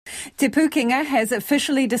Te Pūkenga has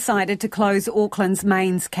officially decided to close Auckland's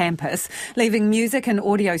MAINZ campus, leaving music and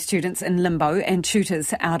audio students in limbo and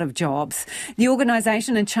tutors out of jobs. The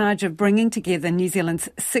organisation in charge of bringing together New Zealand's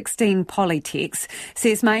 16 polytechs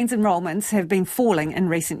says MAINZ enrolments have been falling in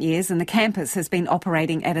recent years and the campus has been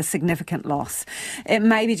operating at a significant loss. It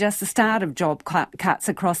may be just the start of job cuts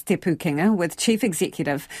across Te Pūkenga, with Chief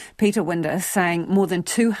Executive Peter Winder saying more than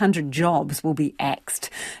 200 jobs will be axed.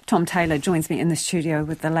 Tom Taylor joins me in the studio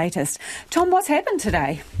with the latest. Tom, what's happened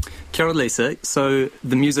today? Kia ora, Lisa. So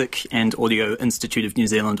the Music and Audio Institute of New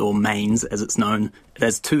Zealand, or MAINZ as it's known, it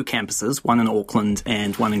has two campuses, one in Auckland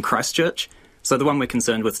and one in Christchurch. So the one we're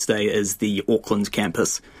concerned with today is the Auckland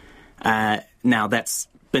campus. Now that's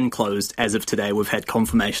been closed as of today. We've had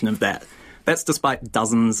confirmation of that. That's despite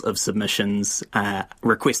dozens of submissions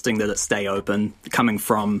requesting that it stay open, coming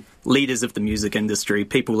from leaders of the music industry,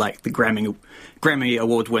 people like the Grammy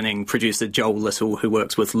Award-winning producer Joel Little, who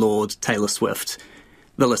works with Lorde, Taylor Swift.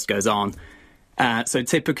 The list goes on. So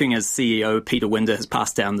Te Pūkenga's CEO, Peter Winder, has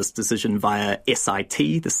passed down this decision via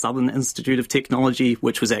SIT, the Southern Institute of Technology,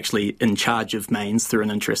 which was actually in charge of MAINZ through an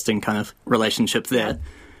interesting kind of relationship there.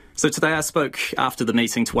 So today I spoke after the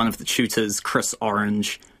meeting to one of the tutors, Chris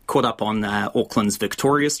Orange, caught up on Auckland's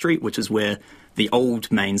Victoria Street, which is where the old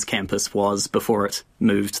MAINZ campus was before it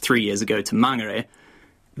moved 3 years ago to Mangere.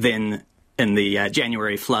 Then in the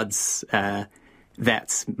January floods,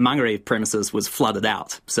 that Mangere premises was flooded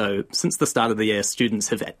out. So since the start of the year, students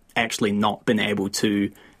have actually not been able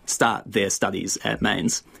to start their studies at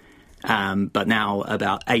MAINZ. But now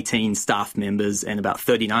about 18 staff members and about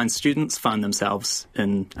 39 students find themselves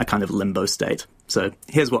in a kind of limbo state. So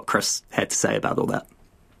here's what Chris had to say about all that.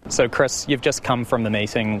 So Chris, you've just come from the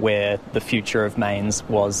meeting where the future of MAINZ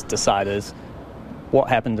was decided. What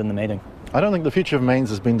happened in the meeting? I don't think the future of MAINZ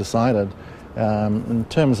has been decided. In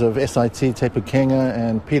terms of SIT, Te Pūkenga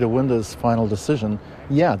and Peter Winder's final decision,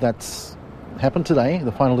 yeah, that's happened today,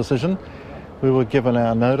 the final decision. We were given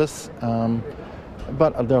our notice,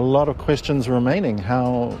 but there are a lot of questions remaining.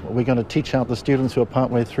 How are we going to teach out the students who are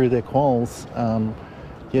partway through their quals?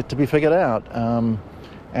 Yet to be figured out.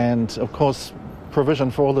 And of course,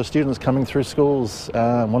 provision for all the students coming through schools,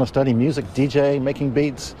 want to study music, DJ, making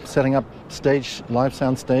beats, setting up live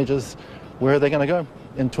sound stages. Where are they going to go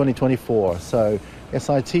in 2024? So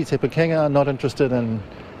SIT, Te Pūkenga, not interested in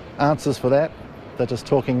answers for that. They're just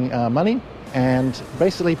talking money and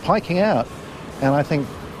basically piking out. And I think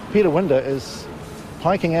Peter Winder is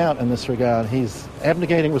piking out in this regard. He's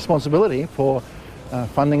abnegating responsibility for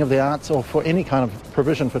funding of the arts or for any kind of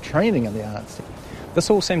provision for training in the arts. This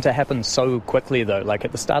all seemed to happen so quickly, though. Like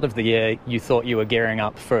at the start of the year, you thought you were gearing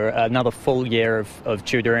up for another full year of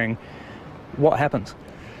tutoring. What happened?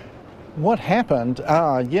 What happened?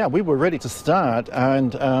 We were ready to start,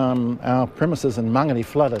 and our premises in Mangere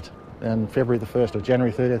flooded on February the 1st or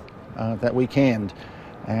January 30th, that weekend,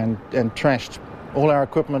 and trashed all our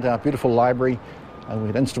equipment, our beautiful library. We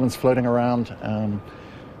had instruments floating around.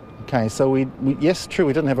 Okay, so we yes, true,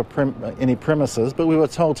 we didn't have any premises, but we were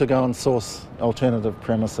told to go and source alternative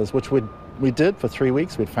premises, which we did for 3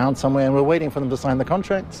 weeks. We'd found somewhere, and we were waiting for them to sign the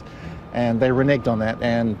contracts, and they reneged on that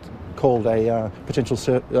and called a potential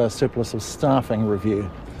surplus of staffing review.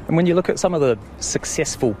 And when you look at some of the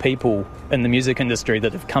successful people in the music industry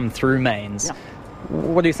that have come through MAINZ,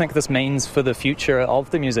 what do you think this means for the future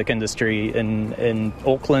of the music industry in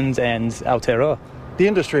Auckland and Aotearoa? The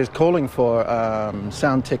industry is calling for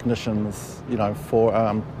sound technicians,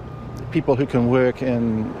 for people who can work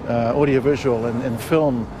in audiovisual and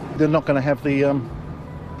film. They're not going to have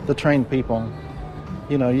the trained people.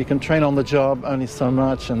 You can train on the job only so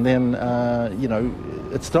much, and then,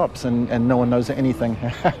 it stops and no one knows anything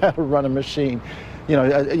how to run a machine.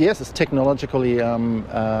 Yes, it's technologically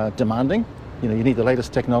demanding. You need the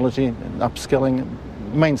latest technology and upskilling.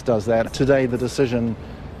 MAINZ does that. Today, the decision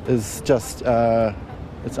is just,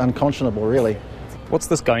 it's unconscionable, really. What's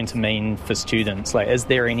this going to mean for students? Like, is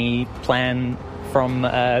there any plan from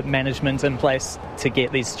management in place to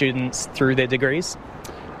get these students through their degrees?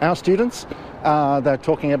 Our students, they're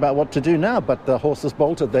talking about what to do now, but the horse has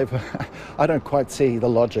bolted. I don't quite see the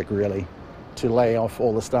logic, really, to lay off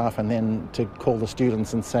all the staff and then to call the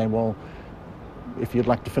students and say, well, if you'd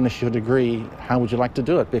like to finish your degree, how would you like to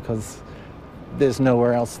do it? Because there's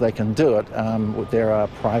nowhere else they can do it. There are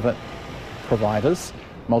private providers,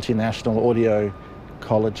 multinational audio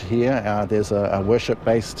college here. There's a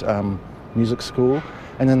worship-based music school.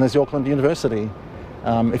 And then there's the Auckland University.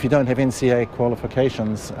 If you don't have NCA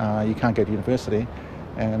qualifications, you can't go to university.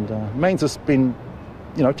 And MAINZ has been,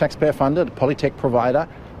 taxpayer-funded, polytech provider,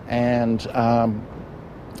 and,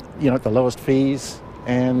 the lowest fees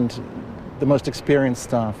and the most experienced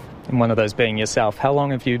staff. And one of those being yourself. How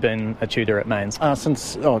long have you been a tutor at MAINZ?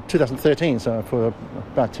 Since 2013, so for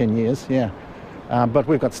about 10 years, yeah. But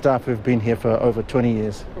we've got staff who've been here for over 20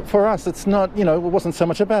 years. For us, it's not, it wasn't so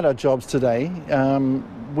much about our jobs today.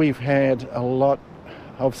 We've had a lot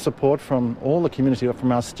of support from all the community,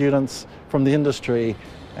 from our students, from the industry,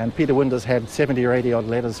 and Peter Winder's had 70 or 80 odd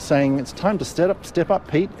letters saying it's time to step up,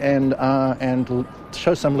 Pete, and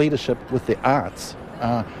show some leadership with the arts.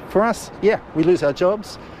 For us, yeah, we lose our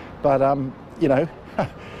jobs, but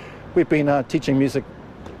we've been teaching music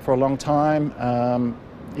for a long time.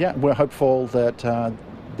 We're hopeful that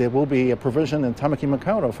there will be a provision in Tamaki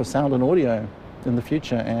Makaurau for sound and audio in the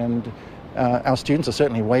future, and our students are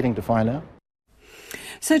certainly waiting to find out.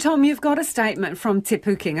 So, Tom, you've got a statement from Te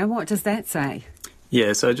Pūkenga. What does that say?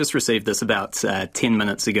 Yeah, so I just received this about 10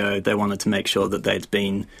 minutes ago. They wanted to make sure that they'd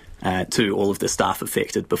been to all of the staff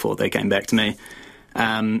affected before they came back to me.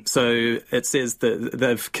 So it says that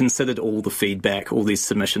they've considered all the feedback, all these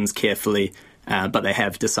submissions carefully, but they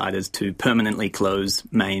have decided to permanently close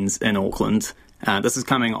MAINZ in Auckland. This is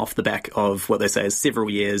coming off the back of what they say is several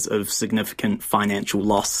years of significant financial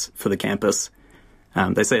loss for the campus.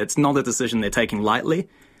 They say it's not a decision they're taking lightly,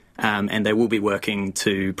 and they will be working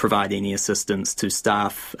to provide any assistance to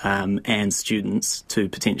staff and students to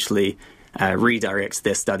potentially redirect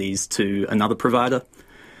their studies to another provider.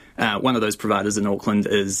 One of those providers in Auckland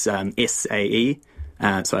is SAE.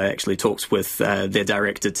 So I actually talked with their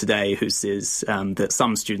director today, who says that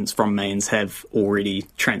some students from MAINZ have already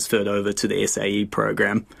transferred over to the SAE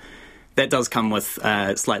program. That does come with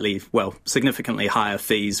significantly higher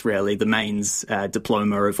fees, really. The MAINZ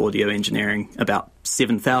diploma of audio engineering, about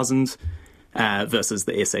 $7,000, versus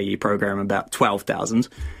the SAE program, about $12,000.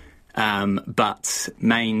 But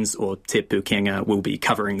MAINZ or Te Pūkenga will be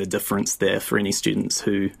covering the difference there for any students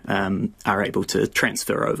who are able to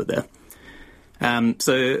transfer over there.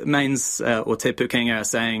 So MAINZ or Te Pūkenga are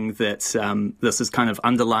saying that this is kind of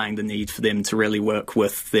underlying the need for them to really work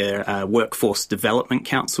with their workforce development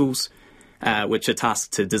councils, which are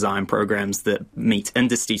tasked to design programs that meet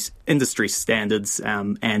industry standards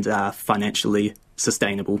and are financially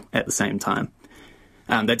sustainable at the same time.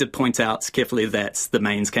 They did point out carefully that the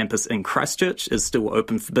MAINZ campus in Christchurch is still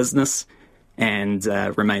open for business and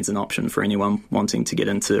remains an option for anyone wanting to get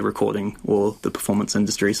into recording or the performance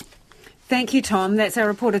industries. Thank you, Tom. That's our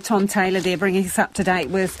reporter Tom Taylor there, bringing us up to date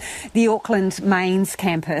with the Auckland MAINZ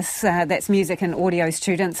campus. That's music and audio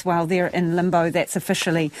students. While they're in limbo, that's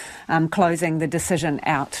officially closing the decision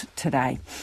out today.